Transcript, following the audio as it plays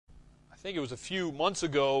think it was a few months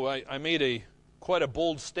ago, I made quite a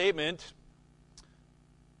bold statement.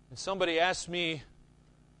 And somebody asked me,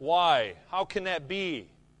 why? How can that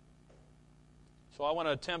be? So I want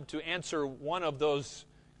to attempt to answer one of those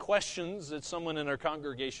questions that someone in our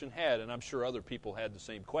congregation had, and I'm sure other people had the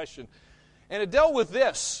same question. And it dealt with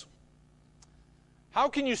this. How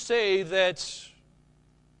can you say that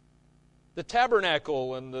the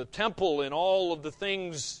tabernacle and the temple and all of the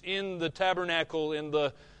things in the tabernacle and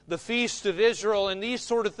the feast of Israel and these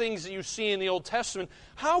sort of things that you see in the Old Testament,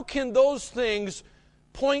 how can those things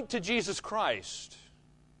point to Jesus Christ?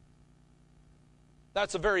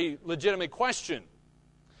 That's a very legitimate question.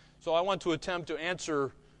 So I want to attempt to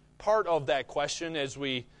answer part of that question as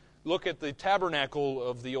we look at the tabernacle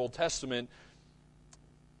of the Old Testament.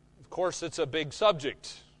 Of course, it's a big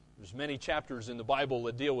subject. There's many chapters in the Bible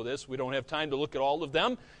that deal with this. We don't have time to look at all of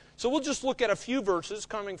them. So we'll just look at a few verses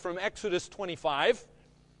coming from Exodus 25.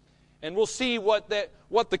 And we'll see what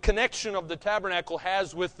the connection of the tabernacle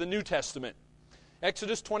has with the New Testament.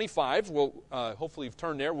 Exodus 25, hopefully you've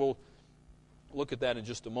turned there. We'll look at that in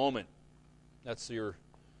just a moment. That's your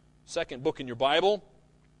second book in your Bible.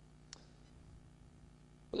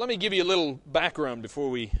 But let me give you a little background before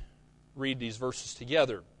we read these verses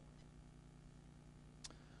together.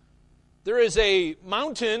 There is a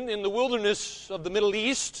mountain in the wilderness of the Middle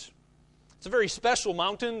East. It's a very special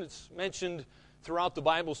mountain. It's mentioned throughout the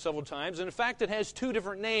Bible several times. And in fact, it has two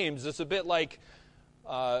different names. It's a bit like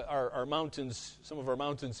our mountains, some of our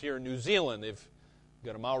mountains here in New Zealand. They've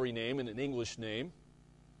got a Maori name and an English name.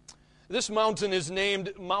 This mountain is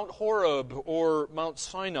named Mount Horeb or Mount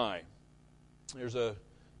Sinai. There's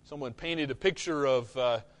someone painted a picture of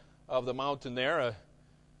the mountain there.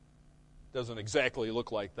 Doesn't exactly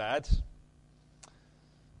look like that.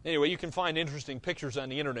 Anyway, you can find interesting pictures on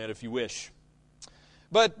the internet if you wish.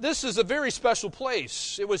 But this is a very special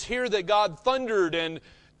place. It was here that God thundered and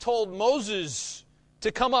told Moses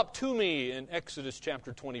to come up to me in Exodus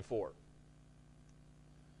chapter 24. Of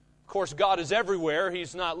course, God is everywhere.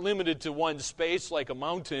 He's not limited to one space like a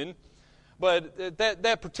mountain. But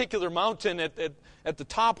that particular mountain at the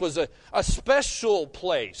top was a special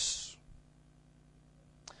place.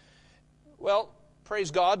 Well,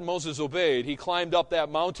 praise God, Moses obeyed. He climbed up that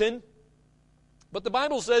mountain. But the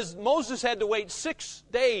Bible says Moses had to wait 6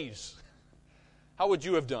 days. How would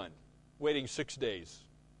you have done, waiting 6 days?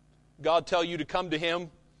 God tell you to come to Him,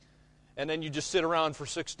 and then you just sit around for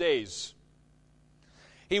 6 days.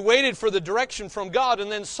 He waited for the direction from God,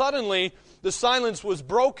 and then suddenly the silence was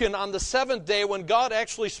broken on the seventh day when God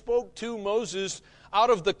actually spoke to Moses out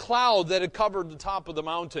of the cloud that had covered the top of the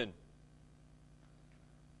mountain.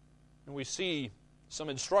 And we see some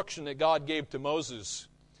instruction that God gave to Moses,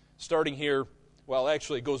 starting here. Well,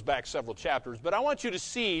 actually, it goes back several chapters. But I want you to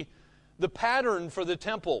see the pattern for the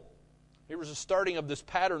temple. Here was the starting of this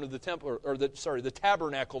pattern of the temple, the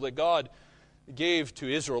tabernacle that God gave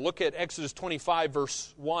to Israel. Look at Exodus 25,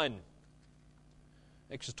 verse 1.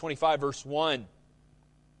 Exodus 25, verse 1.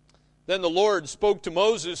 Then the Lord spoke to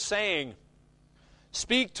Moses, saying,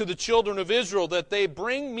 "Speak to the children of Israel that they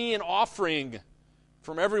bring me an offering.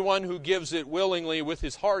 From everyone who gives it willingly with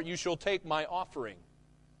his heart, you shall take my offering.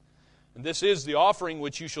 And this is the offering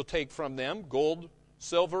which you shall take from them, gold,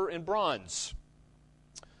 silver, and bronze,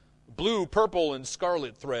 blue, purple, and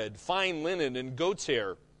scarlet thread, fine linen and goat's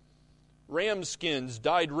hair, ram skins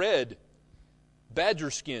dyed red,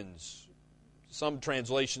 badger skins." Some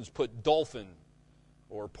translations put dolphin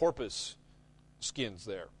or porpoise skins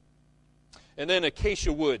there. And then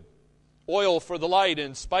acacia wood, oil for the light,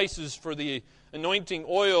 and spices for the anointing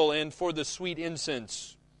oil and for the sweet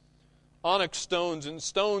incense, onyx stones and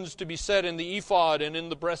stones to be set in the ephod and in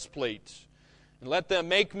the breastplate. And let them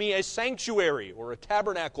make me a sanctuary or a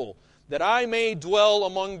tabernacle, that I may dwell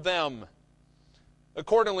among them.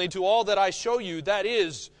 Accordingly to all that I show you, that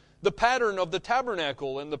is the pattern of the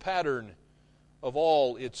tabernacle and the pattern of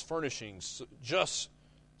all its furnishings, just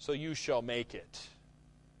so you shall make it.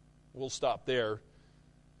 We'll stop there.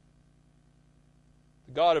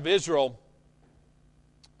 The God of Israel,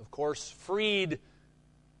 of course, freed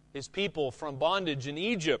His people from bondage in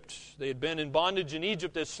Egypt. They had been in bondage in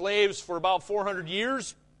Egypt as slaves for about 400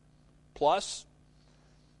 years plus.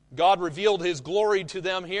 God revealed His glory to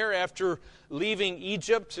them here after leaving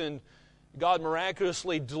Egypt, and God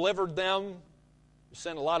miraculously delivered them. He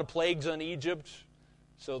sent a lot of plagues on Egypt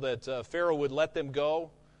so that Pharaoh would let them go.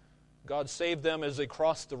 God saved them as they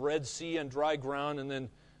crossed the Red Sea on dry ground, and then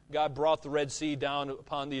God brought the Red Sea down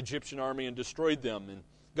upon the Egyptian army and destroyed them. And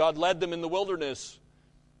God led them in the wilderness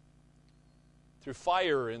through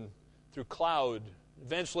fire and through cloud,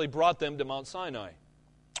 eventually brought them to Mount Sinai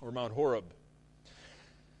or Mount Horeb.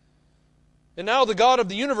 And now the God of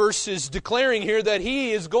the universe is declaring here that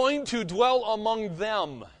He is going to dwell among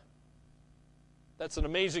them. That's an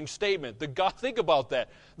amazing statement. Think about that.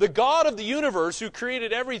 The God of the universe, who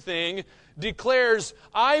created everything, declares,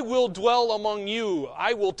 I will dwell among you.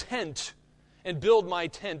 I will tent and build my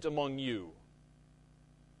tent among you.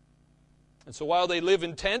 And so while they live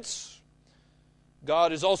in tents,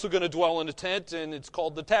 God is also going to dwell in a tent, and it's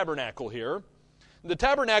called the Tabernacle here. The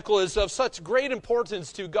Tabernacle is of such great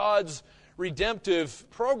importance to God's redemptive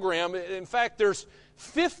program. In fact, there's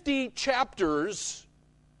 50 chapters.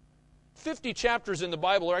 50 chapters in the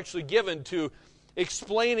Bible are actually given to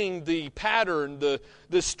explaining the pattern,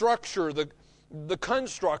 the structure, the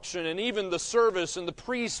construction, and even the service and the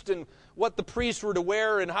priest and what the priests were to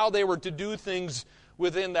wear and how they were to do things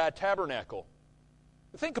within that tabernacle.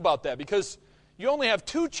 Think about that, because you only have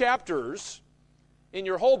 2 chapters in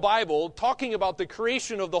your whole Bible talking about the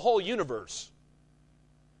creation of the whole universe.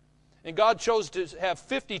 And God chose to have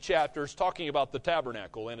 50 chapters talking about the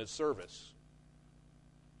tabernacle and its service.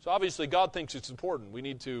 So obviously God thinks it's important. We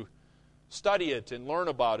need to study it and learn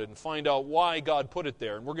about it and find out why God put it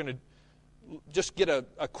there. And we're going to just get a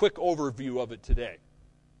quick overview of it today.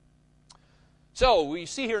 So we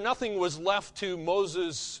see here nothing was left to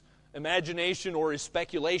Moses' imagination or his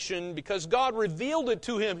speculation, because God revealed it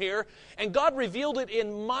to him here, and God revealed it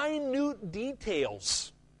in minute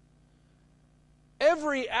details.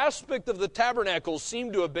 Every aspect of the tabernacle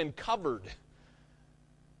seemed to have been covered.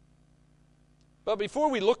 But before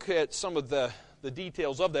we look at some of the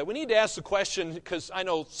details of that, we need to ask the question, because I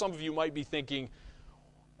know some of you might be thinking,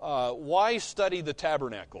 why study the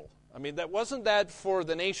tabernacle? I mean, wasn't that for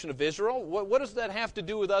the nation of Israel? What does that have to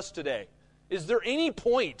do with us today? Is there any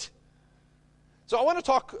point? So I want to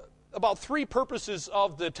talk about 3 purposes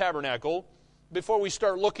of the tabernacle before we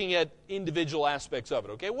start looking at individual aspects of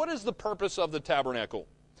it, okay? What is the purpose of the tabernacle?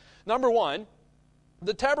 Number 1,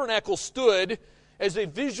 the tabernacle stood as a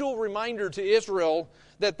visual reminder to Israel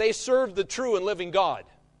that they served the true and living God.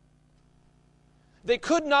 They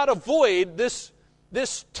could not avoid this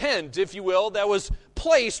tent, if you will, that was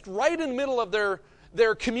placed right in the middle of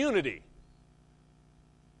their community.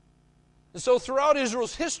 And so throughout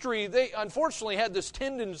Israel's history, they unfortunately had this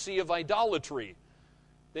tendency of idolatry.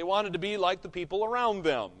 They wanted to be like the people around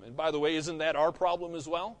them. And by the way, isn't that our problem as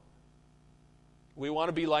well? We want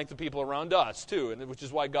to be like the people around us too, and which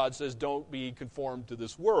is why God says, don't be conformed to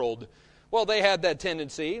this world. Well, they had that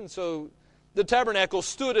tendency, and so the tabernacle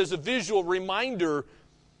stood as a visual reminder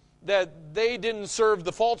that they didn't serve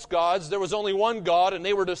the false gods. There was only one God, and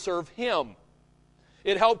they were to serve Him.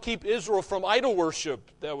 It helped keep Israel from idol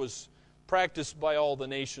worship that was practiced by all the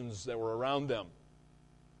nations that were around them.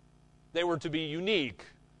 They were to be unique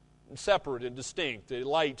and separate and distinct, a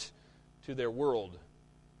light to their world.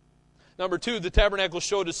 Number 2, the tabernacle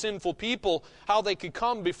showed a sinful people how they could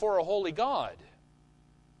come before a holy God.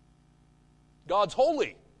 God's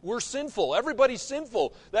holy. We're sinful. Everybody's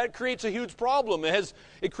sinful. That creates a huge problem.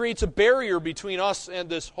 It creates a barrier between us and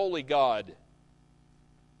this holy God.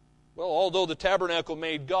 Well, although the tabernacle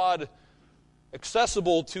made God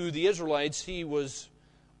accessible to the Israelites, He was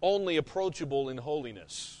only approachable in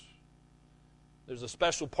holiness. There's a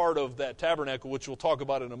special part of that tabernacle, which we'll talk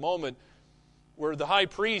about in a moment, where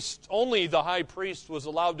only the high priest was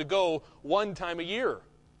allowed to go one time a year.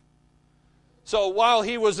 So while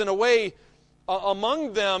he was in a way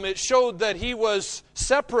among them, it showed that he was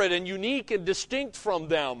separate and unique and distinct from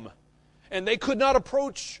them. And they could not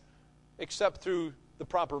approach except through the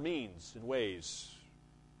proper means and ways.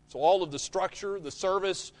 So all of the structure, the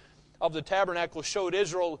service of the tabernacle showed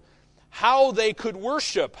Israel how they could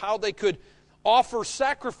worship, how they could offer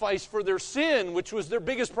sacrifice for their sin, which was their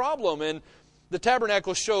biggest problem. And the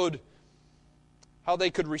tabernacle showed how they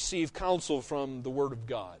could receive counsel from the Word of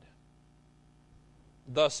God.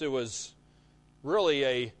 Thus, it was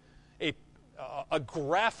really a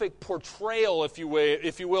graphic portrayal, if you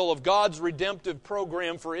will, of God's redemptive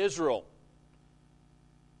program for Israel.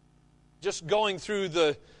 Just going through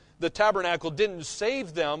the tabernacle didn't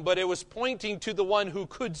save them, but it was pointing to the one who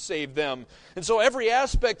could save them. And so every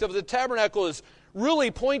aspect of the tabernacle is really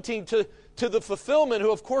pointing to the fulfillment,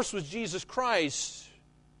 who of course was Jesus Christ.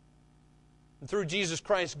 And through Jesus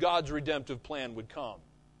Christ, God's redemptive plan would come.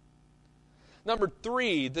 Number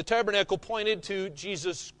 3, the tabernacle pointed to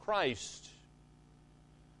Jesus Christ.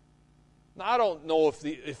 Now, I don't know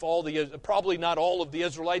probably not all of the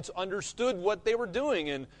Israelites understood what they were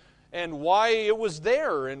doing and why it was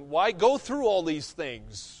there and why go through all these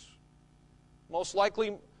things. Most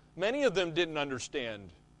likely, many of them didn't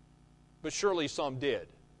understand, but surely some did.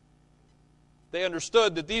 They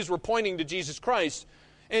understood that these were pointing to Jesus Christ.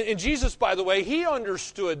 And Jesus, by the way, He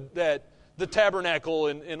understood that the tabernacle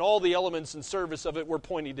and all the elements and service of it were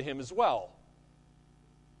pointing to him as well.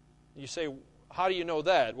 You say, how do you know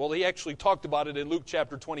that? Well, he actually talked about it in Luke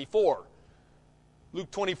chapter 24. Luke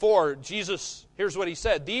 24, Jesus, here's what he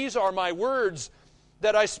said. These are my words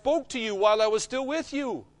that I spoke to you while I was still with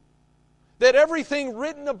you, that everything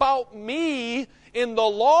written about me in the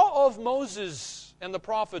law of Moses and the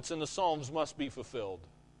prophets and the Psalms must be fulfilled.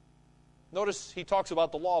 Notice he talks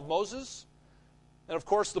about the law of Moses. And of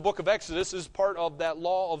course, the book of Exodus is part of that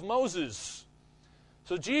law of Moses.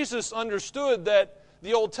 So Jesus understood that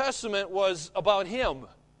the Old Testament was about him.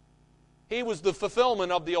 He was the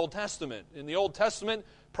fulfillment of the Old Testament. In the Old Testament,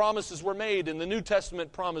 promises were made. In the New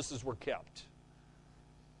Testament, promises were kept.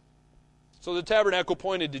 So the tabernacle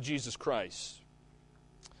pointed to Jesus Christ.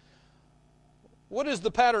 What is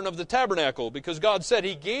the pattern of the tabernacle? Because God said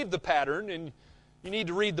He gave the pattern, and you need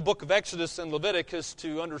to read the book of Exodus and Leviticus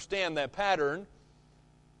to understand that pattern.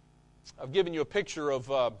 I've given you a picture of,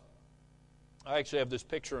 I actually have this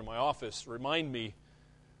picture in my office,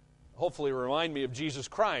 hopefully remind me of Jesus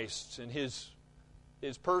Christ and His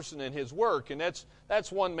person and His work. And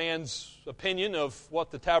that's one man's opinion of what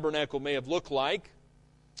the tabernacle may have looked like.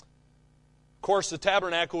 Of course, the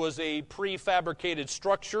tabernacle was a prefabricated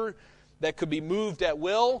structure that could be moved at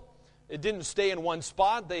will. It didn't stay in one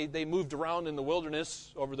spot. They moved around in the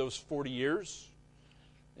wilderness over those 40 years.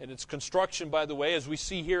 And its construction, by the way, as we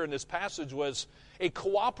see here in this passage, was a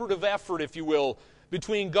cooperative effort, if you will,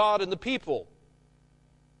 between God and the people.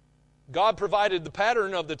 God provided the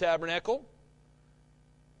pattern of the tabernacle,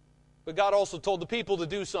 but God also told the people to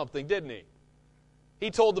do something, didn't He?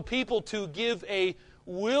 He told the people to give a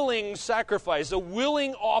willing sacrifice, a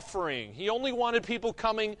willing offering. He only wanted people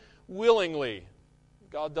coming willingly.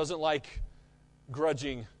 God doesn't like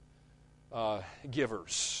grudging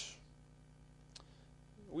givers.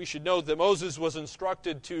 We should note that Moses was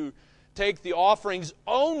instructed to take the offerings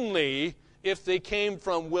only if they came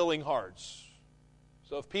from willing hearts.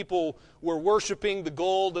 So if people were worshiping the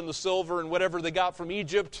gold and the silver and whatever they got from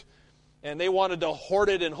Egypt, and they wanted to hoard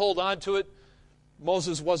it and hold on to it,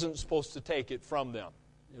 Moses wasn't supposed to take it from them.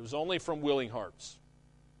 It was only from willing hearts.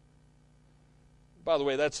 By the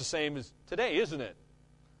way, that's the same as today, isn't it?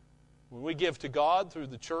 When we give to God through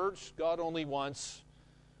the church, God only wants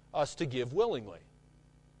us to give willingly.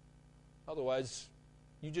 Otherwise,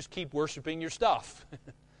 you just keep worshiping your stuff.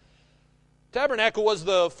 Tabernacle was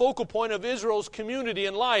the focal point of Israel's community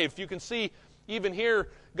and life. You can see even here,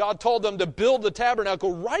 God told them to build the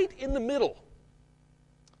tabernacle right in the middle.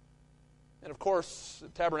 And of course, the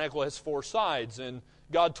tabernacle has 4 sides, and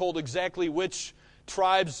God told exactly which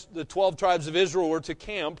tribes, the 12 tribes of Israel, were to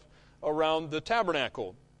camp around the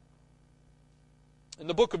tabernacle. And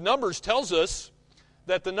the book of Numbers tells us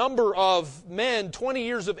that the number of men 20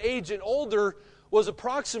 years of age and older was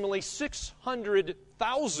approximately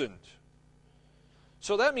 600,000.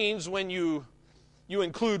 So that means when you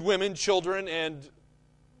include women, children, and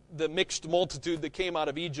the mixed multitude that came out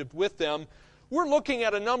of Egypt with them, we're looking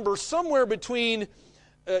at a number somewhere between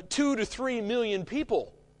 2 to 3 million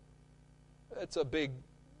people. That's a big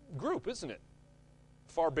group, isn't it?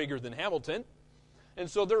 Far bigger than Hamilton. And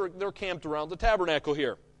so they're camped around the tabernacle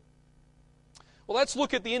here. Well, let's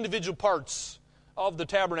look at the individual parts of the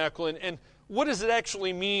tabernacle and what does it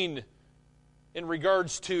actually mean in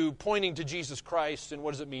regards to pointing to Jesus Christ, and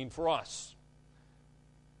what does it mean for us?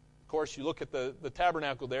 Of course, you look at the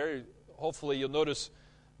tabernacle there, hopefully you'll notice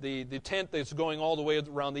the tent that's going all the way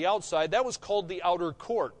around the outside. That was called the outer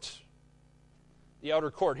court. The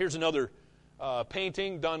outer court. Here's another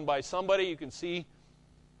painting done by somebody. You can see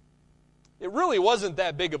it really wasn't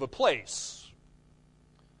that big of a place.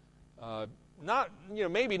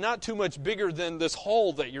 Maybe not too much bigger than this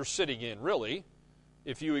hall that you're sitting in, really,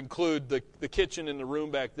 if you include the kitchen and the room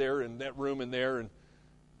back there and that room in there,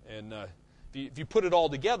 and if you put it all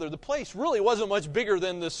together, the place really wasn't much bigger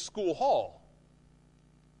than this school hall.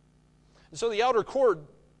 And so the outer court,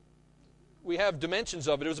 we have dimensions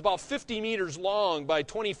of it. It was about 50 meters long by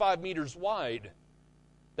 25 meters wide.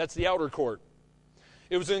 That's the outer court.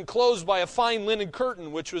 It was enclosed by a fine linen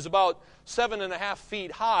curtain, which was about 7.5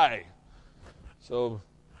 feet high. So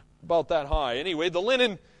about that high. Anyway, the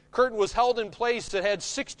linen curtain was held in place. It had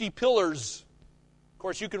 60 pillars. Of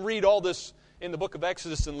course, you can read all this in the book of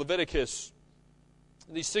Exodus and Leviticus.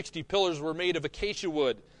 These 60 pillars were made of acacia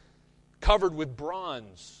wood, covered with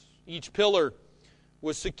bronze. Each pillar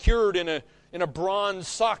was secured in a bronze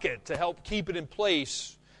socket to help keep it in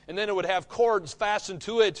place. And then it would have cords fastened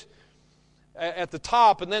to it at the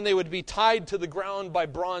top, and then they would be tied to the ground by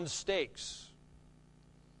bronze stakes.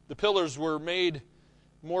 The pillars were made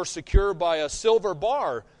more secure by a silver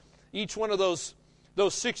bar. Each one of those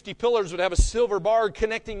those 60 pillars would have a silver bar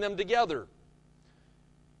connecting them together.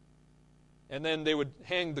 And then they would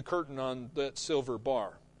hang the curtain on that silver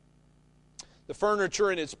bar. The furniture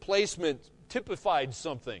and its placement typified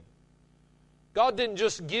something. God didn't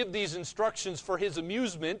just give these instructions for His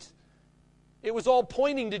amusement. It was all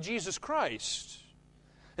pointing to Jesus Christ.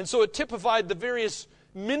 And so it typified the various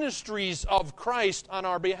ministries of Christ on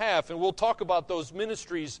our behalf. And we'll talk about those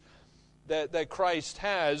ministries that Christ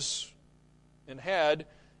has and had,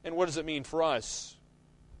 and what does it mean for us.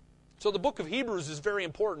 So the book of Hebrews is very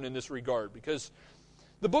important in this regard, because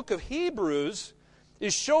the book of Hebrews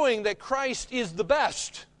is showing that Christ is the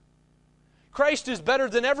best. Christ is better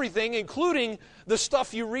than everything, including the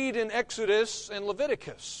stuff you read in Exodus and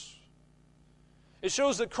Leviticus. It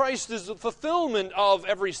shows that Christ is the fulfillment of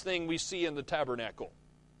everything we see in the tabernacle.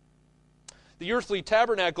 The earthly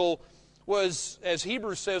tabernacle was, as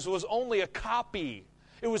Hebrews says, was only a copy.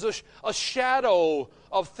 It was a shadow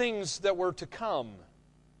of things that were to come.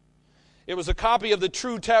 It was a copy of the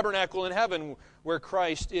true tabernacle in heaven, where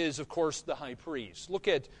Christ is, of course, the high priest. Look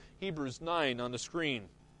at Hebrews 9 on the screen.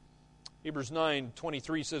 Hebrews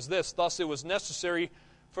 9:23 says this, "Thus it was necessary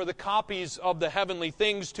for the copies of the heavenly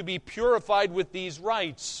things to be purified with these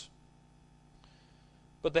rites.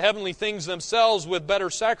 But the heavenly things themselves with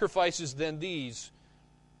better sacrifices than these.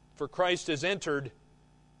 For Christ has entered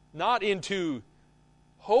not into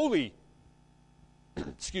holy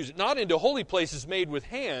places made with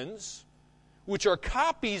hands, which are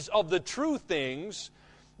copies of the true things,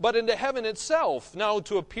 but into heaven itself, now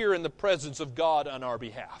to appear in the presence of God on our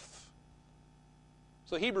behalf."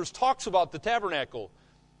 So Hebrews talks about the tabernacle.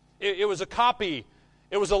 It was a copy.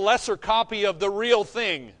 It was a lesser copy of the real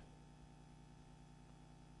thing.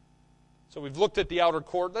 So we've looked at the outer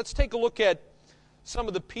court. Let's take a look at some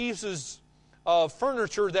of the pieces of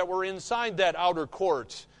furniture that were inside that outer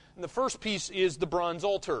court. And the first piece is the bronze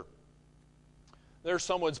altar. There's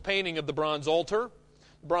someone's painting of the bronze altar.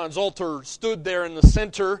 The bronze altar stood there in the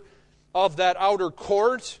center of that outer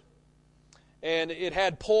court. And it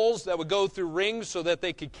had poles that would go through rings so that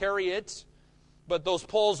they could carry it. But those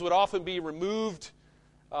poles would often be removed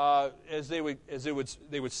as they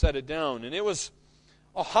would set it down. And it was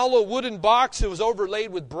a hollow wooden box. It was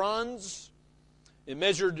overlaid with bronze. It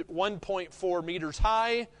measured 1.4 meters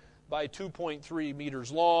high by 2.3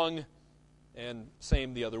 meters long, and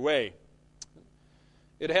same the other way.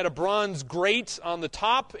 It had a bronze grate on the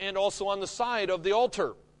top and also on the side of the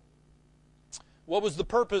altar. What was the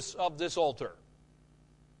purpose of this altar?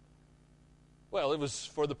 Well, it was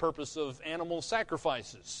for the purpose of animal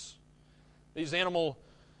sacrifices. These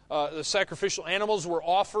the sacrificial animals were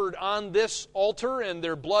offered on this altar, and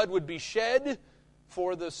their blood would be shed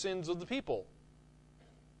for the sins of the people.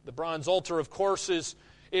 The bronze altar, of course,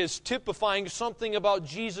 is typifying something about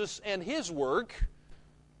Jesus and His work.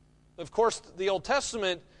 Of course, the Old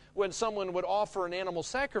Testament, when someone would offer an animal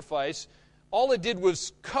sacrifice, all it did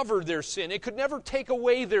was cover their sin. It could never take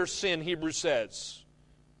away their sin, Hebrews says.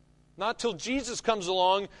 Not till Jesus comes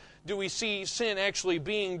along do we see sin actually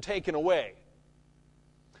being taken away.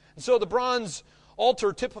 And so the bronze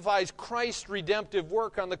altar typifies Christ's redemptive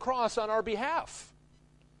work on the cross on our behalf.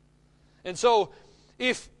 And so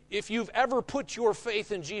if you've ever put your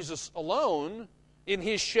faith in Jesus alone, in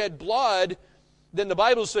His shed blood, then the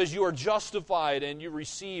Bible says you are justified and you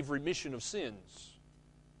receive remission of sins.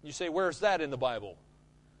 You say, where's that in the Bible?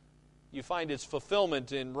 You find its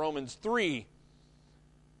fulfillment in Romans 3.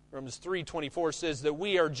 Romans 3:24 says that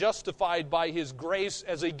we are justified by His grace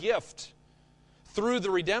as a gift through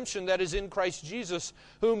the redemption that is in Christ Jesus,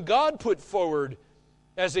 whom God put forward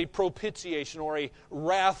as a propitiation or a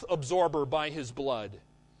wrath absorber by His blood,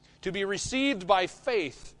 to be received by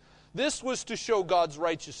faith. This was to show God's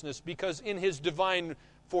righteousness, because in His divine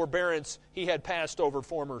forbearance He had passed over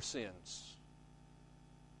former sins.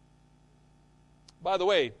 By the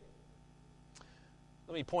way,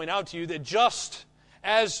 let me point out to you that just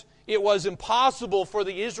as it was impossible for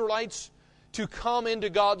the Israelites to come into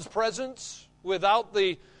God's presence without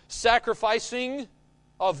the sacrificing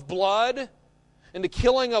of blood and the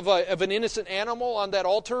killing of an innocent animal on that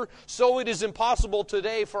altar, so it is impossible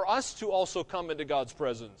today for us to also come into God's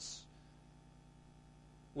presence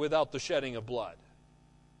without the shedding of blood.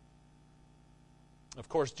 Of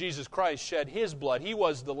course, Jesus Christ shed His blood. He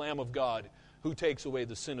was the Lamb of God who takes away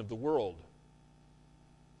the sin of the world.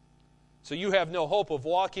 So you have no hope of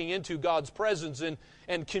walking into God's presence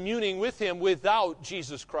and communing with Him without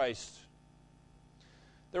Jesus Christ.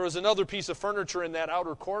 There was another piece of furniture in that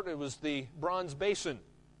outer court. It was the bronze basin.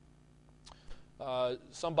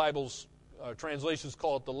 Some Bibles, translations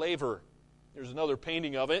call it the laver. There's another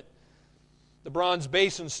painting of it. The bronze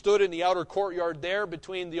basin stood in the outer courtyard there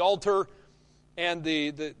between the altar and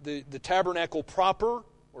the tabernacle proper,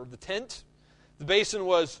 or the tent. The basin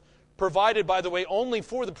was provided, by the way, only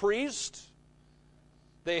for the priest.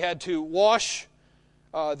 They had to wash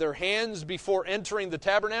their hands before entering the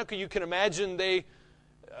tabernacle. You can imagine they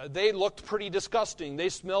looked pretty disgusting. They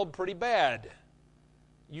smelled pretty bad.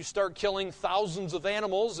 You start killing thousands of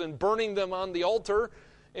animals and burning them on the altar,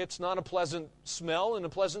 it's not a pleasant smell and a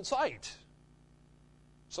pleasant sight.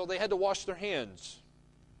 So they had to wash their hands.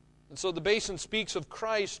 And so the basin speaks of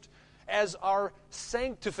Christ as our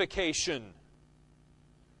sanctification.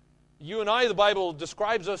 You and I, the Bible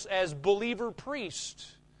describes us as believer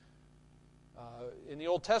priests. In the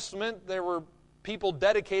Old Testament, there were people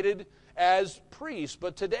dedicated as priests.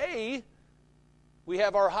 But today, we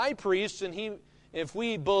have our high priest, and if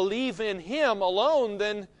we believe in him alone,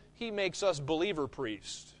 then he makes us believer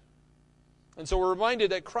priests. And so we're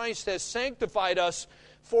reminded that Christ has sanctified us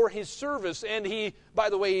for his service, and he, by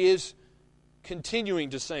the way, is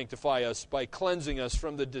continuing to sanctify us by cleansing us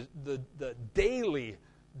from the daily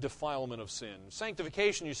defilement of sin.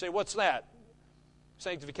 Sanctification, you say, what's that?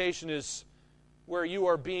 Sanctification is where you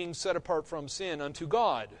are being set apart from sin unto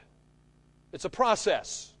God. It's a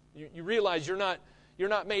process. You realize you're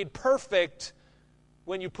not made perfect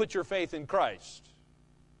when you put your faith in Christ.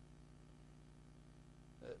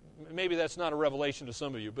 Maybe that's not a revelation to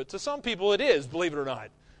some of you, but to some people it is, believe it or not.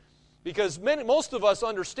 Because most of us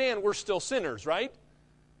understand we're still sinners, right?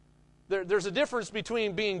 There's a difference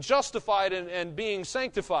between being justified and being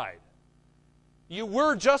sanctified. You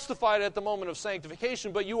were justified at the moment of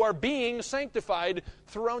sanctification, but you are being sanctified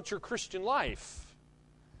throughout your Christian life.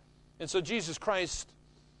 And so Jesus Christ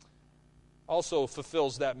also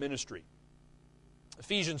fulfills that ministry.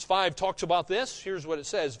 Ephesians 5 talks about this. Here's what it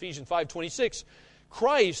says, Ephesians 5:26.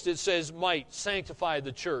 Christ, it says, might sanctify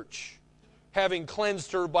the church, having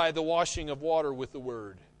cleansed her by the washing of water with the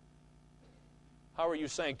word. How are you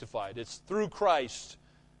sanctified? It's through Christ,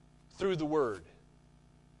 through the word.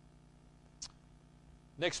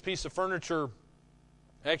 Next piece of furniture,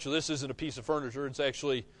 actually this isn't a piece of furniture, it's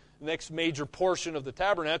actually the next major portion of the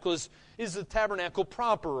tabernacle is the tabernacle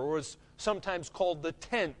proper, or is sometimes called the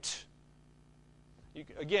tent.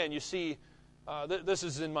 Again, you see, this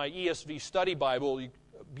is in my ESV study Bible,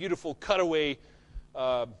 beautiful cutaway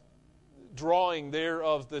drawing there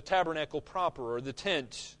of the tabernacle proper, or the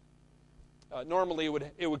tent. Normally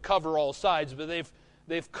it would cover all sides, but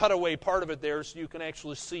they've cut away part of it there so you can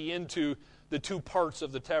actually see into the two parts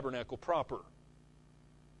of the tabernacle proper.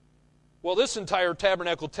 Well, this entire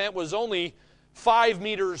tabernacle tent was only 5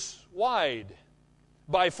 meters wide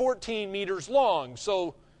by 14 meters long,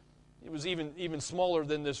 so it was even smaller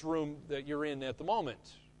than this room that you're in at the moment.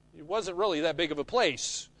 It wasn't really that big of a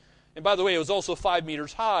place. And by the way, it was also 5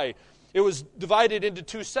 meters high. It was divided into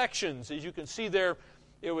two sections. As you can see there,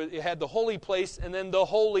 it had the holy place and then the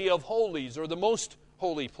Holy of Holies, or the most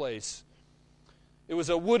holy place. It was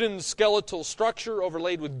a wooden skeletal structure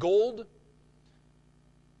overlaid with gold.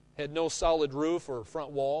 Had no solid roof or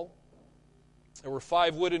front wall. There were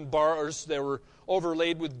 5 wooden bars that were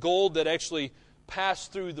overlaid with gold that actually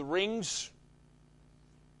passed through the rings.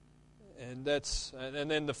 And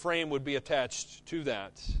then the frame would be attached to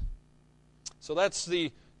that. So that's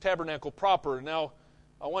the tabernacle proper. Now,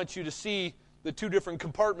 I want you to see the two different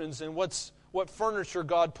compartments and what furniture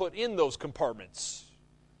God put in those compartments.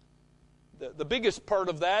 The biggest part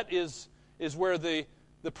of that is where the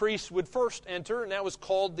priest would first enter, and that was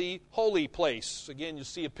called the holy place. Again, you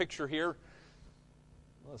see a picture here.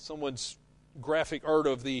 Someone's graphic art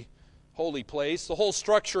of the holy place. The whole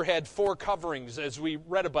structure had 4 coverings, as we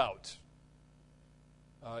read about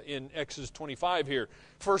in Exodus 25 here.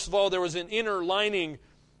 First of all, there was an inner lining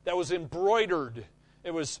that was embroidered.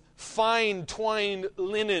 It was fine twined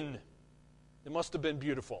linen. It must have been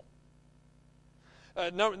beautiful.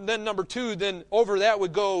 Then number 2, then over that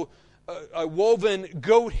would go a woven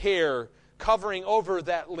goat hair covering over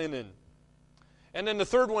that linen. And then the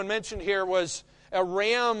third one mentioned here was a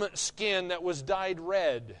ram skin that was dyed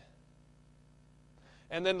red.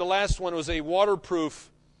 And then the last one was a waterproof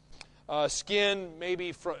skin,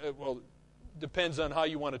 maybe from, depends on how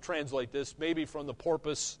you want to translate this, maybe from the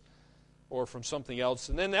porpoise or from something else.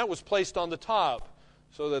 And then that was placed on the top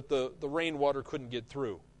so that the rainwater couldn't get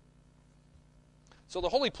through. So the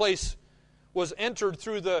holy place was entered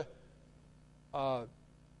through a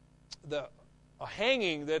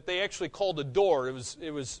hanging that they actually called a door. It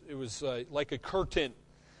was like a curtain.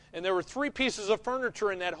 And there were 3 pieces of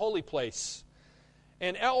furniture in that holy place.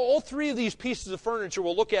 And all three of these pieces of furniture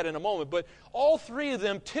we'll look at in a moment, but all three of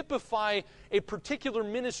them typify a particular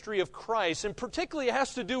ministry of Christ, and particularly it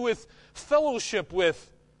has to do with fellowship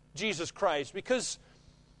with Jesus Christ, because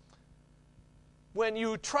when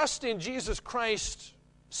you trust in Jesus Christ's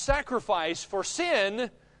sacrifice for sin,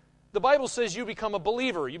 the Bible says you become a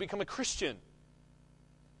believer, you become a Christian.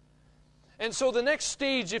 And so the next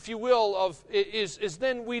stage, if you will, is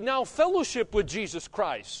then we now fellowship with Jesus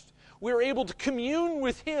Christ. We're able to commune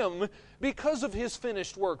with Him because of His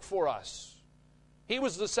finished work for us. He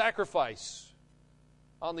was the sacrifice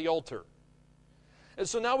on the altar. And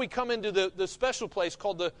so now we come into the special place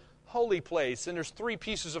called the holy place. And there's three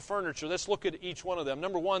pieces of furniture. Let's look at each one of them.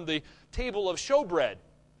 Number one, the table of showbread.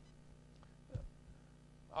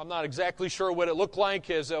 I'm not exactly sure what it looked like.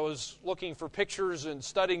 As I was looking for pictures and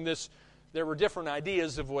studying this, there were different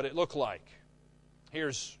ideas of what it looked like.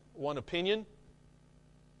 Here's one opinion.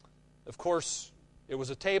 Of course, it was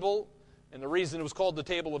a table, and the reason it was called the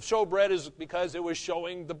table of showbread is because it was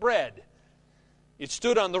showing the bread. It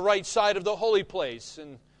stood on the right side of the holy place,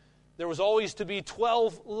 and there was always to be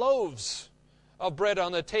 12 loaves of bread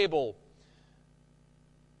on the table.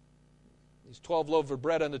 These 12 loaves of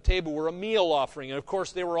bread on the table were a meal offering, and of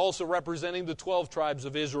course they were also representing the 12 tribes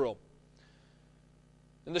of Israel.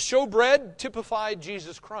 And the showbread typified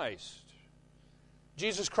Jesus Christ.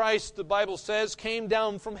 Jesus Christ, the Bible says, came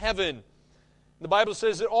down from heaven. The Bible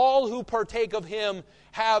says that all who partake of Him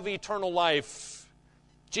have eternal life.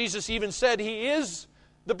 Jesus even said He is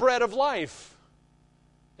the bread of life.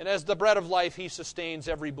 And as the bread of life, He sustains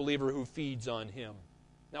every believer who feeds on Him.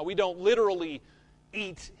 Now, we don't literally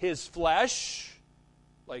eat His flesh,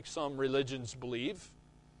 like some religions believe.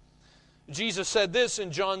 Jesus said this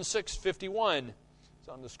in John 6:51. It's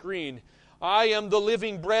on the screen. I am the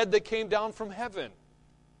living bread that came down from heaven.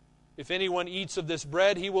 If anyone eats of this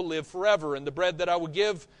bread, he will live forever. And the bread that I will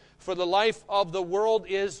give for the life of the world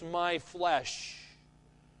is my flesh.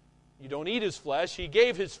 You don't eat His flesh. He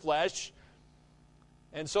gave His flesh.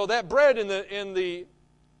 And so that bread in the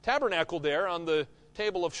tabernacle there on the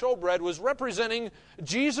table of showbread was representing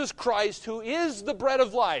Jesus Christ, who is the bread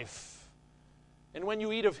of life. And when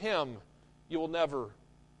you eat of Him, you will never,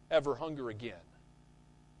 ever hunger again.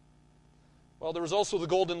 Well, there was also the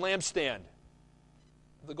golden lampstand.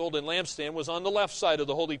 The golden lampstand was on the left side of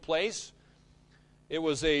the holy place. It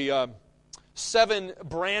was a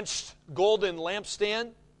 7-branched golden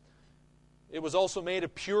lampstand. It was also made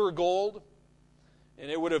of pure gold.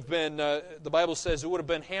 And it would have been, the Bible says, it would have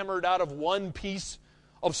been hammered out of one piece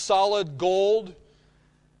of solid gold.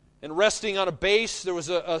 And resting on a base, there was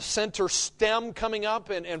a center stem coming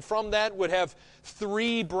up. And from that would have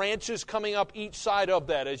 3 branches coming up each side of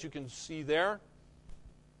that, as you can see there.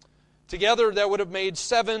 Together, that would have made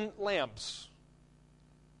 7 lamps.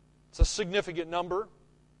 It's a significant number.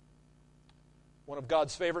 One of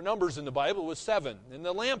God's favorite numbers in the Bible was 7. And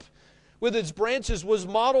the lamp with its branches was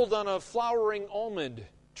modeled on a flowering almond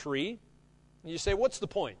tree. And you say, what's the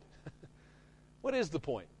point? What is the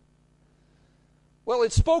point? Well,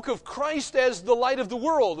 it spoke of Christ as the light of the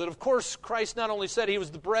world. And of course, Christ not only said He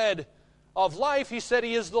was the bread of life, He said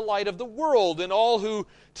He is the light of the world, and all who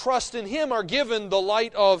trust in Him are given the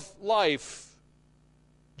light of life.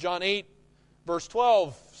 John 8, verse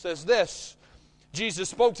 12 says this, Jesus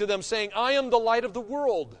spoke to them saying, I am the light of the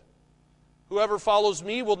world. Whoever follows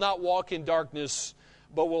me will not walk in darkness,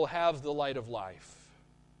 but will have the light of life.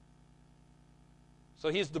 So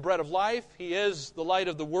He's the bread of life. He is the light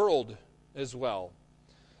of the world as well.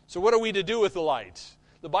 So what are we to do with the light?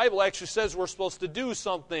 The Bible actually says we're supposed to do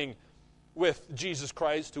something with Jesus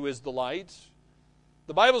Christ, who is the light.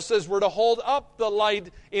 The Bible says we're to hold up the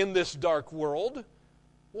light in this dark world.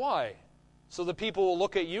 Why? So that people will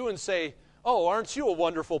look at you and say, oh, aren't you a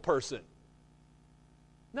wonderful person?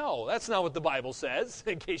 No, that's not what the Bible says,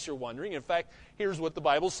 in case you're wondering. In fact, here's what the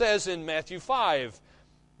Bible says in Matthew 5.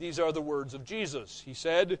 These are the words of Jesus. He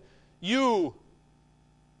said, you,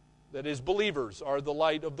 that is believers, are the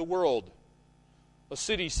light of the world. A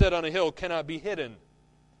city set on a hill cannot be hidden.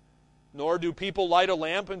 Nor do people light a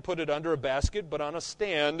lamp and put it under a basket, but on a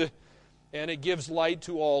stand, and it gives light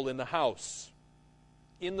to all in the house.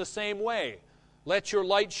 In the same way, let your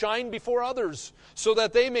light shine before others, so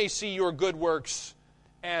that they may see your good works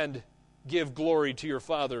and give glory to your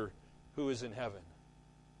Father who is in heaven.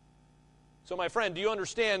 So, my friend, do you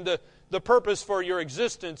understand the purpose for your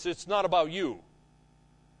existence? It's not about you.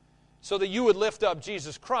 So that you would lift up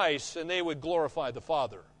Jesus Christ and they would glorify the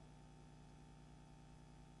Father.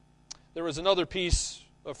 There was another piece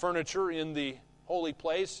of furniture in the holy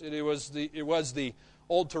place. It was the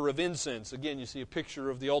altar of incense. Again, you see a picture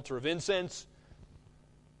of the altar of incense.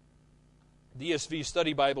 The ESV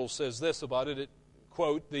Study Bible says this about it. It,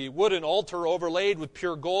 quote, "The wooden altar overlaid with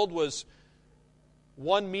pure gold was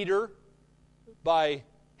 1 meter by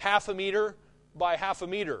half a meter by half a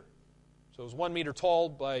meter." So it was 1 meter tall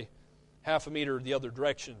by half a meter the other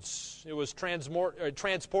directions. It was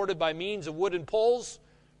transported by means of wooden poles,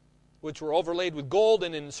 which were overlaid with gold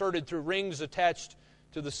and inserted through rings attached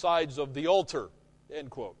to the sides of the altar.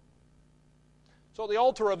 End quote. So the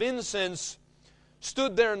altar of incense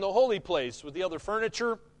stood there in the holy place with the other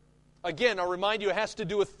furniture. Again, I'll remind you, it has to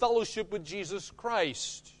do with fellowship with Jesus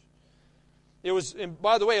Christ. It was, and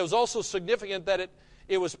by the way, it was also significant that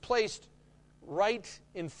it was placed right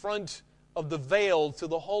in front of the veil to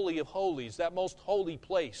the Holy of Holies, that most holy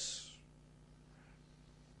place.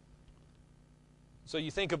 So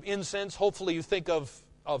you think of incense, hopefully you think of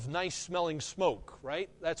nice-smelling smoke, right?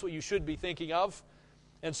 That's what you should be thinking of.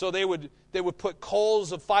 And so they would put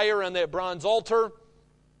coals of fire on that bronze altar,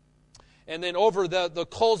 and then over the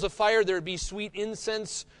coals of fire there would be sweet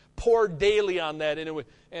incense poured daily on that,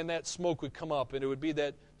 and that smoke would come up, and it would be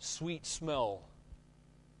that sweet smell.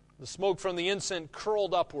 The smoke from the incense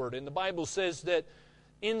curled upward, and the Bible says that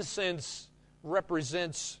incense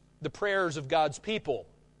represents the prayers of God's people.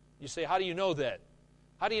 You say, how do you know that?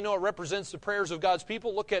 How do you know it represents the prayers of God's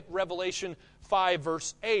people? Look at Revelation 5,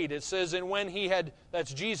 verse 8. It says, "And when he had,"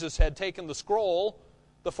 that's Jesus, "had taken the scroll,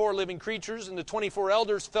 the 4 living creatures and the 24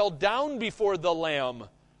 elders fell down before the Lamb,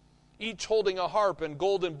 each holding a harp and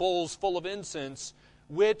golden bowls full of incense,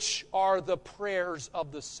 which are the prayers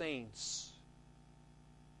of the saints."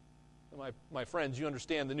 My friends, you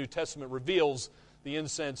understand the New Testament reveals the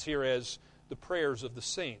incense here as the prayers of the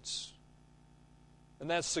saints. And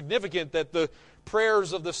that's significant that the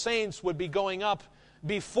prayers of the saints would be going up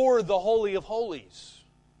before the Holy of Holies.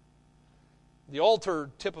 The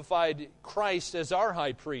altar typified Christ as our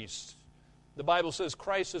high priest. The Bible says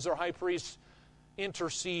Christ as our high priest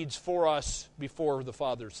intercedes for us before the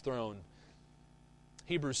Father's throne.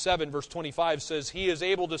 Hebrews 7, verse 25 says, "He is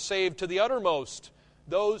able to save to the uttermost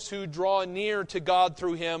those who draw near to God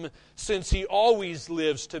through him, since he always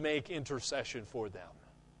lives to make intercession for them."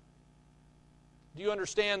 Do you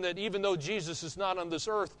understand that even though Jesus is not on this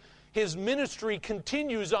earth, his ministry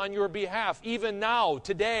continues on your behalf, even now,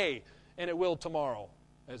 today, and it will tomorrow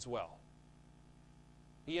as well?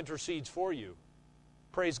 He intercedes for you.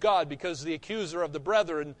 Praise God, because the accuser of the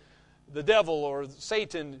brethren, the devil or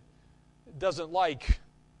Satan, doesn't like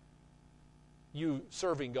you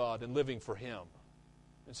serving God and living for him.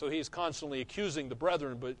 And so he is constantly accusing the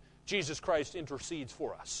brethren, but Jesus Christ intercedes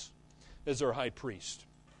for us as our high priest.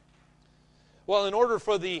 Well, in order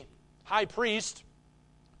for the high priest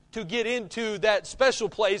to get into that special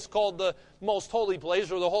place called the most holy place,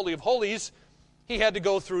 or the Holy of Holies, he had to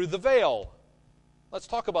go through the veil. Let's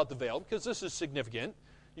talk about the veil, because this is significant.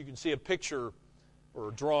 You can see a picture or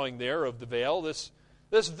a drawing there of the veil. This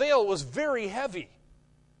veil was very heavy.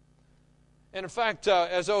 And in fact,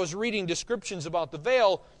 as I was reading descriptions about the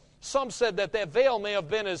veil, some said that veil may have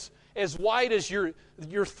been as wide as your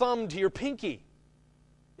thumb to your pinky.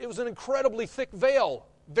 It was an incredibly thick veil,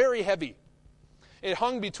 very heavy. It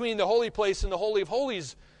hung between the holy place and the Holy of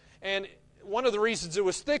Holies. And one of the reasons it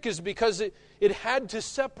was thick is because it had to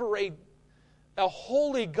separate a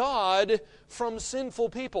holy God from sinful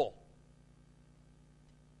people.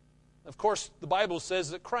 Of course, the Bible says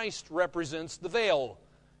that Christ represents the veil.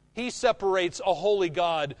 He separates a holy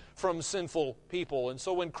God from sinful people. And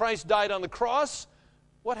so when Christ died on the cross,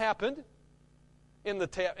 what happened?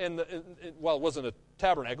 Well, it wasn't a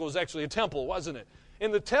tabernacle, it was actually a temple, wasn't it?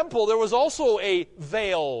 In the temple, there was also a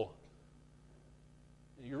veil.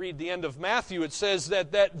 You read the end of Matthew, it says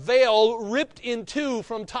that veil ripped in two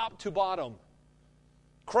from top to bottom.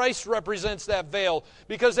 Christ represents that veil,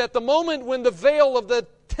 because at the moment when the veil of the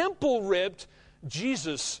temple ripped,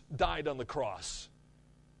 Jesus died on the cross.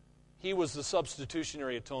 He was the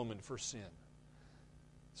substitutionary atonement for sin.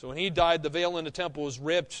 So when he died, the veil in the temple was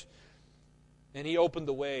ripped, and he opened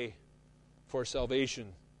the way for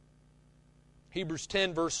salvation. Hebrews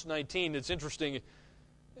 10, verse 19, it's interesting. It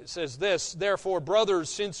says this, "Therefore, brothers,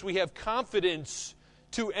 since we have confidence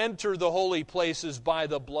to enter the holy places by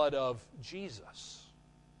the blood of Jesus."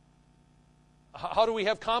 How do we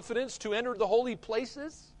have confidence to enter the holy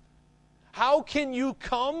places? How can you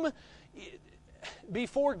come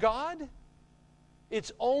before God?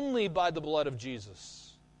 It's only by the blood of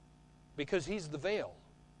Jesus, because He's the veil.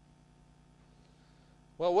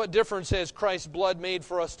 Well, what difference has Christ's blood made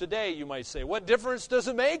for us today, you might say? What difference does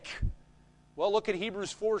it make? Well, look at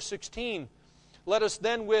Hebrews 4:16. "Let us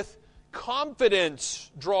then with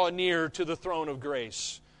confidence draw near to the throne of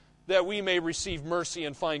grace, that we may receive mercy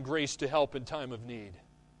and find grace to help in time of need."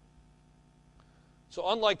 So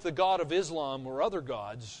unlike the God of Islam or other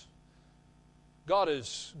gods, God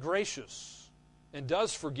is gracious and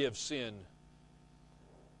does forgive sin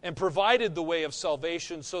and provided the way of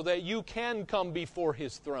salvation so that you can come before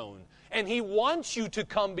His throne. And He wants you to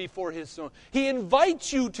come before His throne. He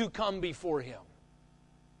invites you to come before Him.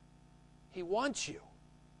 He wants you.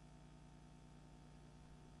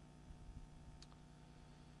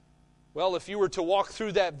 Well, if you were to walk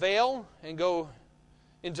through that veil and go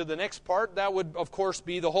into the next part, that would, of course,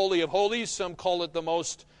 be the Holy of Holies. Some call it the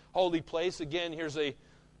most holy place. Again, here's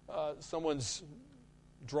someone's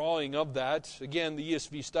drawing of that. Again, the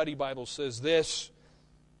ESV Study Bible says this,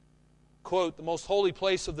 quote, "The most holy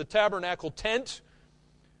place of the tabernacle tent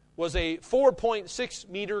was a 4.6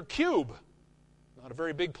 meter cube." Not a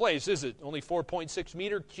very big place, is it? Only 4.6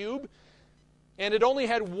 meter cube. And it only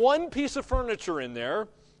had one piece of furniture in there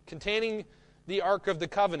containing the Ark of the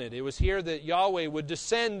Covenant. It was here that Yahweh would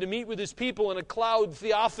descend to meet with His people in a cloud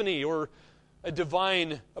theophany, or a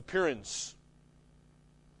divine appearance.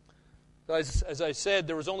 As I said,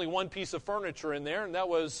 there was only one piece of furniture in there, and that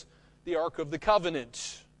was the Ark of the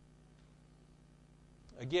Covenant.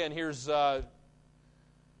 Again, here's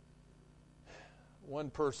one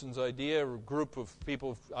person's idea, or a group of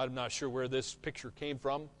people. I'm not sure where this picture came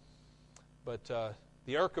from, but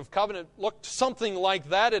the Ark of Covenant looked something like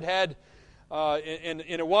that. It had, and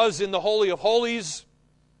it was in the Holy of Holies.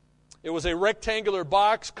 It was a rectangular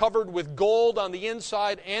box covered with gold on the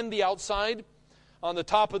inside and the outside. On the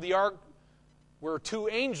top of the ark were two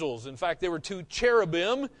angels. In fact, they were two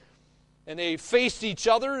cherubim, and they faced each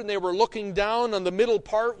other, and they were looking down on the middle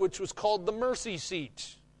part, which was called the mercy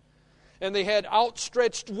seat. And they had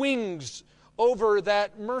outstretched wings over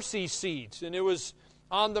that mercy seat. And it was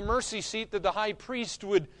on the mercy seat that the high priest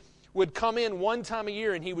would come in one time a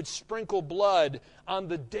year, and he would sprinkle blood on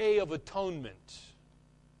the Day of Atonement.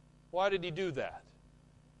 Why did he do that?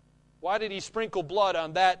 Why did he sprinkle blood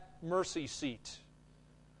on that mercy seat?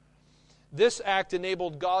 This act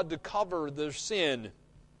enabled God to cover their sin.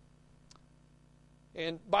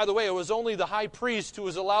 And by the way, it was only the high priest who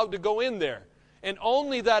was allowed to go in there. And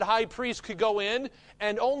only that high priest could go in,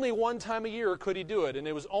 and only one time a year could he do it. And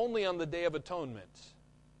it was only on the Day of Atonement.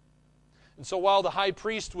 And so while the high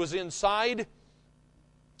priest was inside,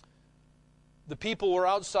 the people were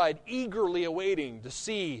outside eagerly awaiting to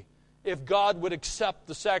see if God would accept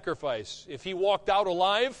the sacrifice. If he walked out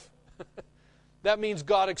alive, that means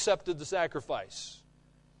God accepted the sacrifice.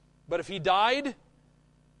 But if he died,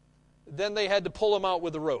 then they had to pull him out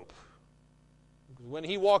with a rope. When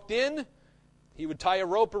he walked in, he would tie a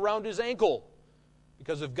rope around his ankle,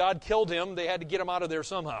 because if God killed him, they had to get him out of there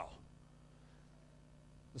somehow.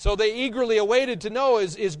 So they eagerly awaited to know,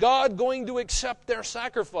 is God going to accept their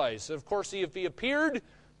sacrifice? Of course, if he appeared,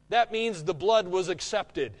 that means the blood was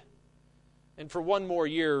accepted. And for one more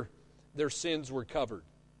year, their sins were covered.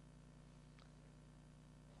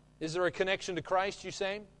 Is there a connection to Christ, you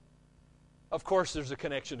say? Of course there's a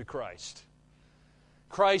connection to Christ.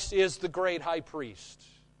 Christ is the great high priest.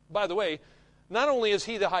 By the way, not only is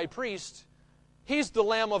he the high priest, he's the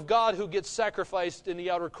Lamb of God who gets sacrificed in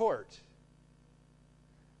the outer court.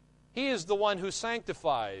 He is the one who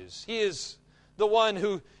sanctifies. He is the one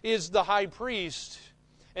who is the high priest,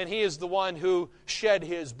 and he is the one who shed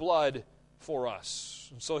his blood for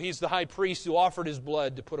us. So he's the high priest who offered his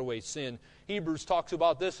blood to put away sin. Hebrews talks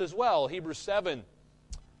about this as well. Hebrews 7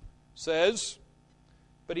 says,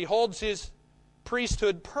 "But he holds his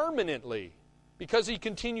priesthood permanently, because he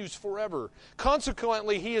continues forever.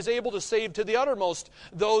 Consequently, he is able to save to the uttermost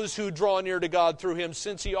those who draw near to God through him,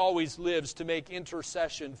 since he always lives to make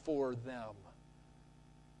intercession for them."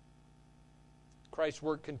 Christ's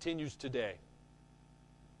work continues today.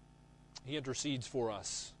 He intercedes for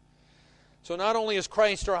us. So not only is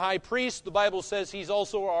Christ our high priest, the Bible says he's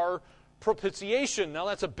also our propitiation. Now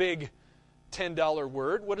that's a big $10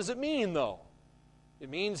 word. What does it mean, though? It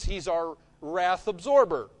means he's our wrath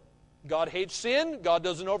absorber. God hates sin. God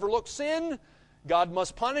doesn't overlook sin. God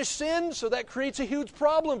must punish sin, so that creates a huge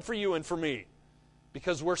problem for you and for me,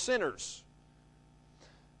 because we're sinners.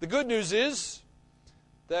 The good news is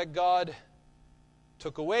that God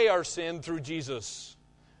took away our sin through Jesus.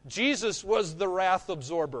 Jesus was the wrath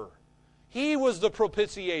absorber. He was the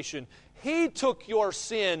propitiation. He took your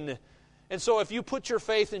sin. And so if you put your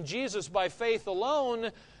faith in Jesus by faith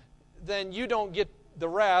alone, then you don't get the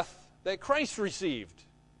wrath that Christ received.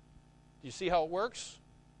 Do you see how it works?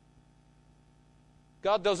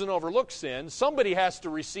 God doesn't overlook sin. Somebody has to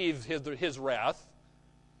receive his wrath.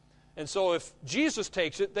 And so if Jesus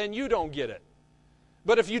takes it, then you don't get it.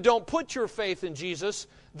 But if you don't put your faith in Jesus,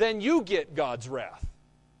 then you get God's wrath.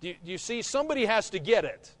 Do you see? Somebody has to get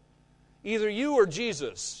it. Either you or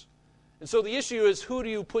Jesus. And so the issue is, who do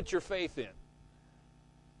you put your faith in?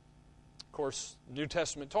 Of course, the New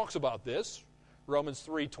Testament talks about this. Romans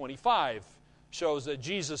 3:25 shows that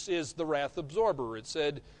Jesus is the wrath absorber. It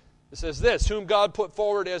says this, whom God put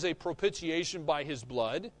forward as a propitiation by his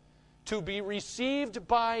blood, to be received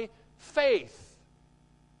by faith.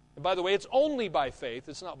 And by the way, it's only by faith,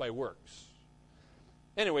 it's not by works.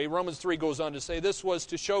 Anyway, Romans 3 goes on to say this was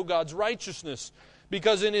to show God's righteousness,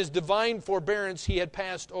 because in his divine forbearance he had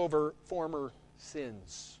passed over former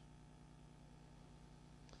sins.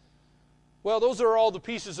 Well, those are all the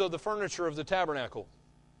pieces of the furniture of the tabernacle.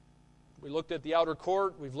 We looked at the outer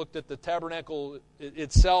court. We've looked at the tabernacle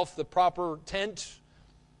itself, the proper tent,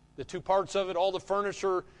 the two parts of it, all the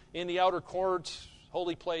furniture in the outer court,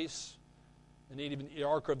 holy place, and even the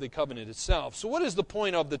Ark of the Covenant itself. So what is the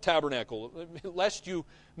point of the tabernacle? Lest you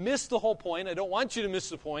miss the whole point, I don't want you to miss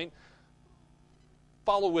the point.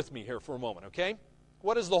 Follow with me here for a moment, okay?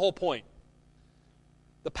 What is the whole point?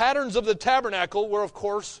 The patterns of the tabernacle were, of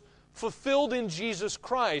course, fulfilled in Jesus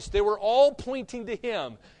Christ. They were all pointing to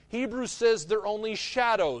Him. Hebrews says they're only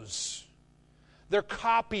shadows. They're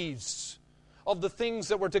copies of the things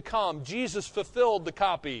that were to come. Jesus fulfilled the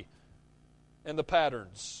copy and the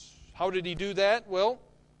patterns. How did He do that? Well,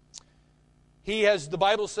 the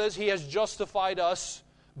Bible says He has justified us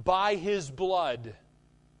by His blood.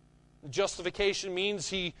 Justification means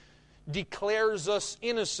He declares us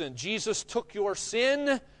innocent. Jesus took your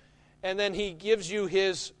sin, and then He gives you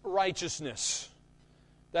His righteousness.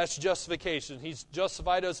 That's justification. He's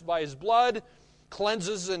justified us by His blood,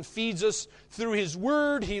 cleanses and feeds us through His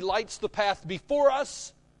word. He lights the path before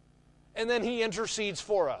us, and then He intercedes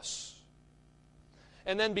for us.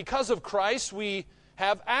 And then because of Christ, we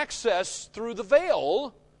have access through the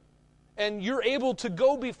veil, and you're able to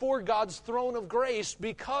go before God's throne of grace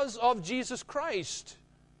because of Jesus Christ.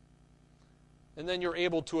 And then you're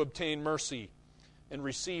able to obtain mercy and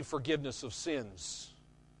receive forgiveness of sins.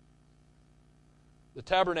 The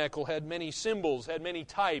tabernacle had many symbols, had many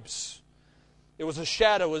types. It was a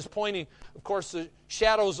shadow, it was pointing. Of course, the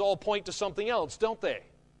shadows all point to something else, don't they?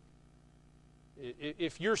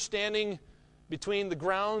 If you're standing between the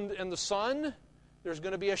ground and the sun, there's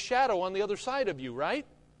going to be a shadow on the other side of you, right?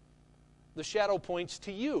 The shadow points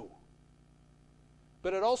to you.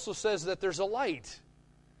 But it also says that there's a light.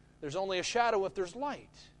 There's only a shadow if there's light.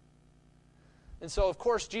 And so, of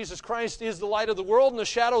course, Jesus Christ is the light of the world, and the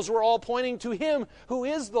shadows were all pointing to Him who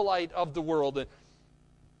is the light of the world. And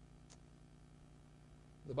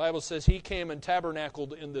the Bible says He came and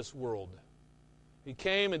tabernacled in this world. He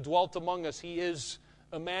came and dwelt among us. He is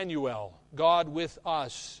Emmanuel, God with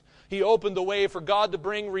us. He opened the way for God to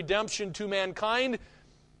bring redemption to mankind.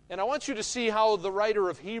 And I want you to see how the writer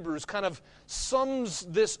of Hebrews kind of sums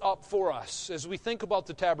this up for us as we think about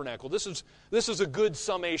the tabernacle. This is a good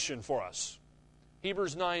summation for us.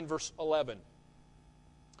 Hebrews 9, verse 11.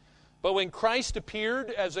 But when Christ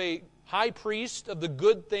appeared as a high priest of the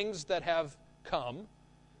good things that have come,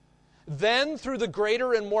 then through the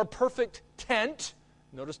greater and more perfect tent,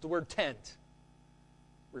 notice the word tent,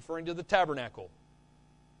 referring to the tabernacle.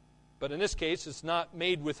 But in this case, it's not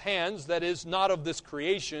made with hands, that is, not of this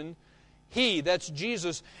creation. He, that's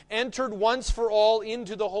Jesus, entered once for all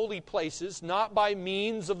into the holy places, not by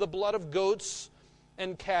means of the blood of goats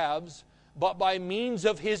and calves, but by means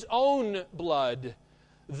of His own blood,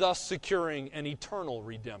 thus securing an eternal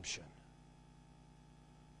redemption.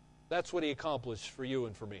 That's what He accomplished for you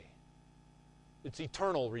and for me. It's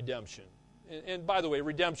eternal redemption. And by the way,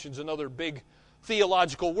 redemption is another big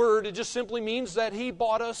theological word. It just simply means that He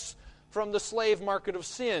bought us from the slave market of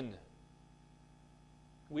sin.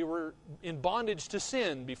 We were in bondage to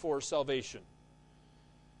sin before salvation.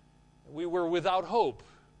 We were without hope.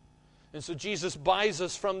 And so Jesus buys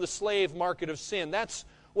us from the slave market of sin. That's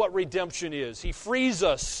what redemption is. He frees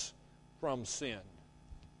us from sin.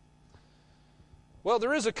 Well,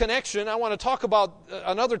 there is a connection. I want to talk about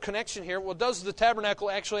another connection here. Well, does the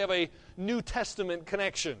tabernacle actually have a New Testament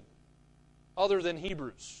connection other than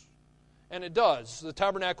Hebrews? And it does. The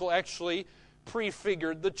tabernacle actually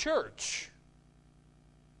prefigured the church.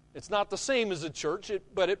 It's not the same as the church,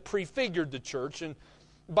 but it prefigured the church. And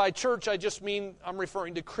by church, I just mean I'm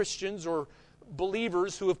referring to Christians or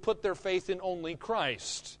believers who have put their faith in only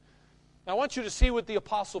Christ. Now, I want you to see what the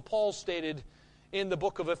Apostle Paul stated in the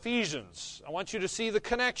book of Ephesians. I want you to see the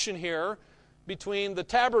connection here between the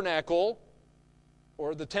tabernacle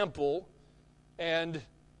or the temple and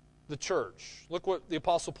the church. Look what the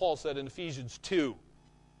Apostle Paul said in Ephesians 2.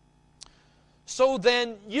 So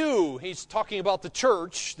then you, he's talking about the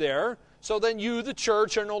church there, So then you, the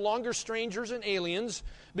church, are no longer strangers and aliens,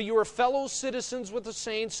 but you are fellow citizens with the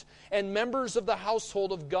saints and members of the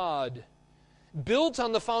household of God, built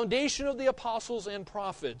on the foundation of the apostles and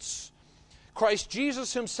prophets, Christ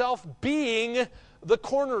Jesus himself being the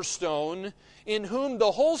cornerstone, in whom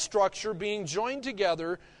the whole structure, being joined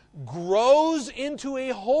together, grows into a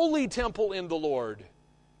holy temple in the Lord.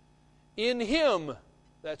 In him,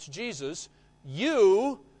 that's Jesus,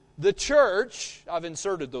 you, the church, I've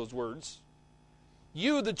inserted those words,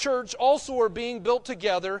 you, the church, also are being built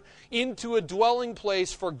together into a dwelling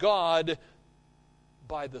place for God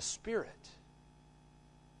by the Spirit.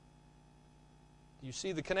 You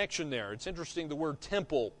see the connection there. It's interesting, the word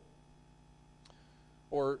temple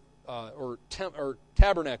or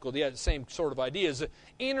tabernacle, the same sort of idea, is an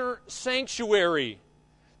inner sanctuary.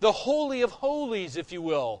 The Holy of Holies, if you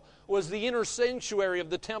will, was the inner sanctuary of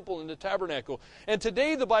the temple and the tabernacle. And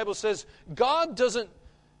today the Bible says God doesn't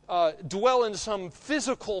dwell in some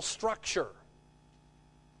physical structure.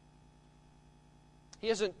 He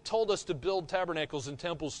hasn't told us to build tabernacles and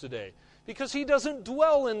temples today, because He doesn't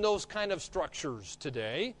dwell in those kind of structures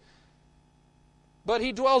today. But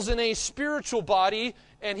He dwells in a spiritual body,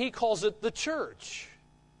 and He calls it the church.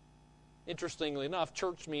 Interestingly enough,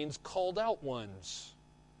 church means called out ones.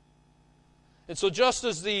 And so just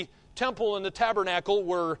as the temple and the tabernacle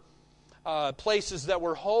were places that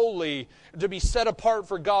were holy, to be set apart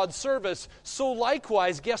for God's service, so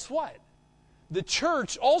likewise, guess what? The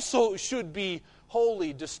church also should be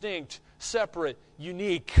holy, distinct, separate,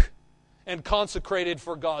 unique, and consecrated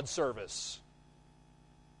for God's service.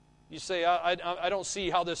 You say, I don't see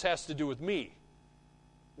how this has to do with me.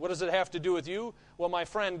 What does it have to do with you? Well, my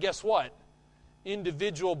friend, guess what?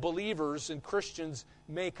 Individual believers and Christians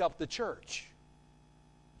make up the church.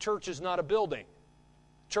 Church is not a building.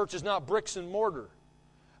 Church is not bricks and mortar.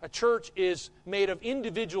 A church is made of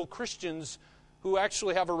individual Christians who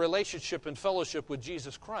actually have a relationship and fellowship with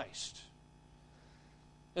Jesus Christ.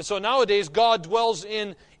 And so nowadays, God dwells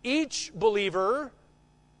in each believer,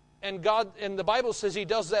 and the Bible says He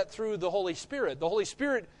does that through the Holy Spirit. The Holy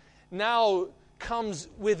Spirit now comes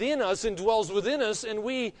within us and dwells within us, and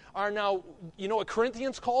we are now, you know what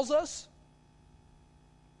Corinthians calls us?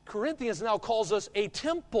 Corinthians now calls us a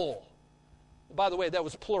temple. By the way, that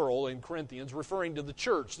was plural in Corinthians, referring to the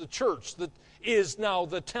church that is now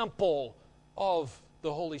the temple of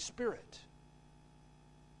the Holy Spirit.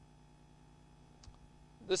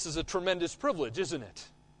 This is a tremendous privilege, isn't it?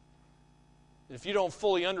 If you don't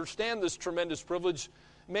fully understand this tremendous privilege,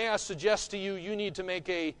 may I suggest to you, you need to make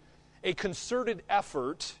a concerted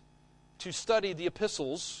effort to study the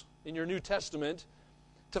epistles in your New Testament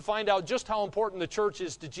to find out just how important the church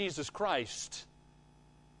is to Jesus Christ.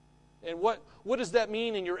 And what does that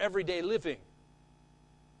mean in your everyday living?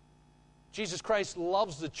 Jesus Christ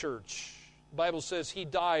loves the church. The Bible says He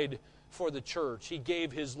died for the church. He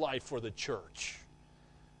gave His life for the church.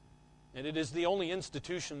 And it is the only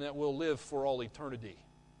institution that will live for all eternity.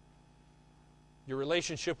 Your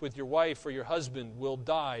relationship with your wife or your husband will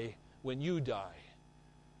die when you die.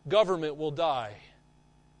 Government will die.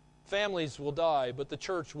 Families will die, but the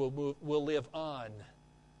church will live on.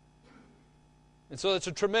 And so it's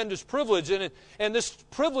a tremendous privilege, and this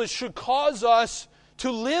privilege should cause us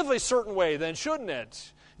to live a certain way then, shouldn't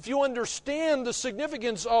it? If you understand the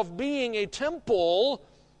significance of being a temple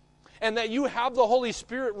and that you have the Holy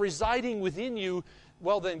Spirit residing within you,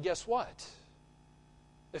 well then guess what?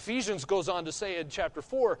 Ephesians goes on to say in chapter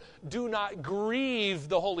 4, do not grieve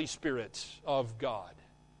the Holy Spirit of God.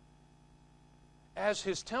 As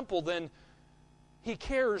His temple, then, He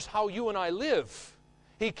cares how you and I live.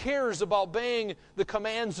 He cares about obeying the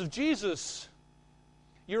commands of Jesus.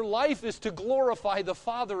 Your life is to glorify the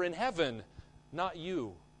Father in heaven, not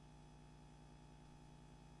you.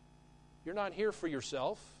 You're not here for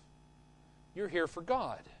yourself. You're here for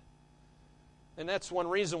God. And that's one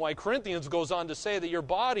reason why Corinthians goes on to say that your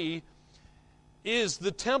body is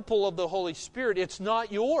the temple of the Holy Spirit. It's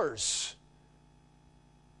not yours.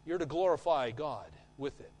 You're to glorify God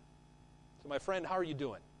with it. So my friend, how are you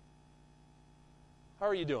doing? How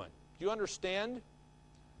are you doing? Do you understand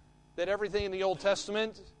that everything in the Old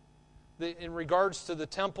Testament, in regards to the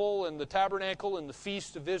temple and the tabernacle and the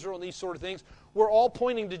feast of Israel and these sort of things, were all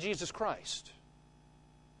pointing to Jesus Christ?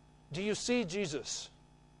 Do you see Jesus?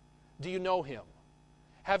 Do you know Him?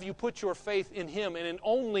 Have you put your faith in Him and in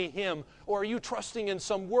only Him? Or are you trusting in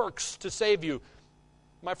some works to save you?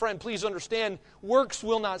 My friend, please understand, works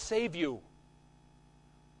will not save you.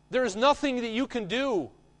 There is nothing that you can do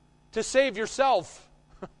to save yourself.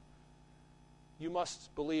 You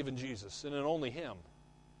must believe in Jesus and in only Him.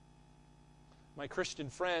 My Christian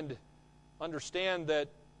friend, understand that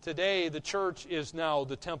Today, the church is now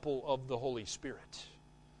the temple of the Holy Spirit.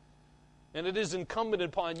 And it is incumbent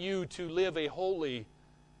upon you to live a holy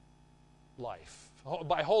life.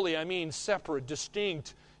 By holy, I mean separate,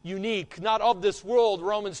 distinct, unique, not of this world.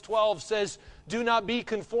 Romans 12 says, do not be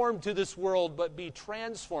conformed to this world, but be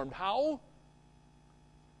transformed. How?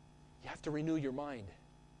 You have to renew your mind.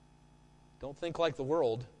 Don't think like the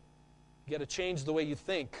world. You got to change the way you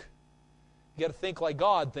think. You got to think like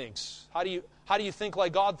God thinks. How do you think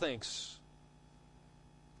like God thinks?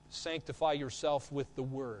 Sanctify yourself with the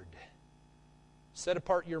Word. Set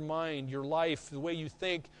apart your mind, your life, the way you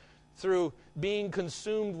think through being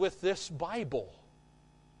consumed with this Bible.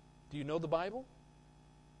 Do you know the Bible?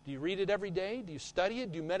 Do you read it every day? Do you study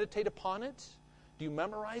it? Do you meditate upon it? Do you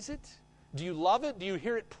memorize it? Do you love it? Do you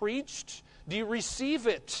hear it preached? Do you receive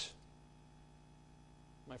it?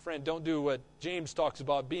 My friend, don't do what James talks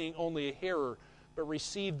about, being only a hearer, but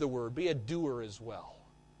receive the Word. Be a doer as well.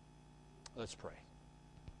 Let's pray.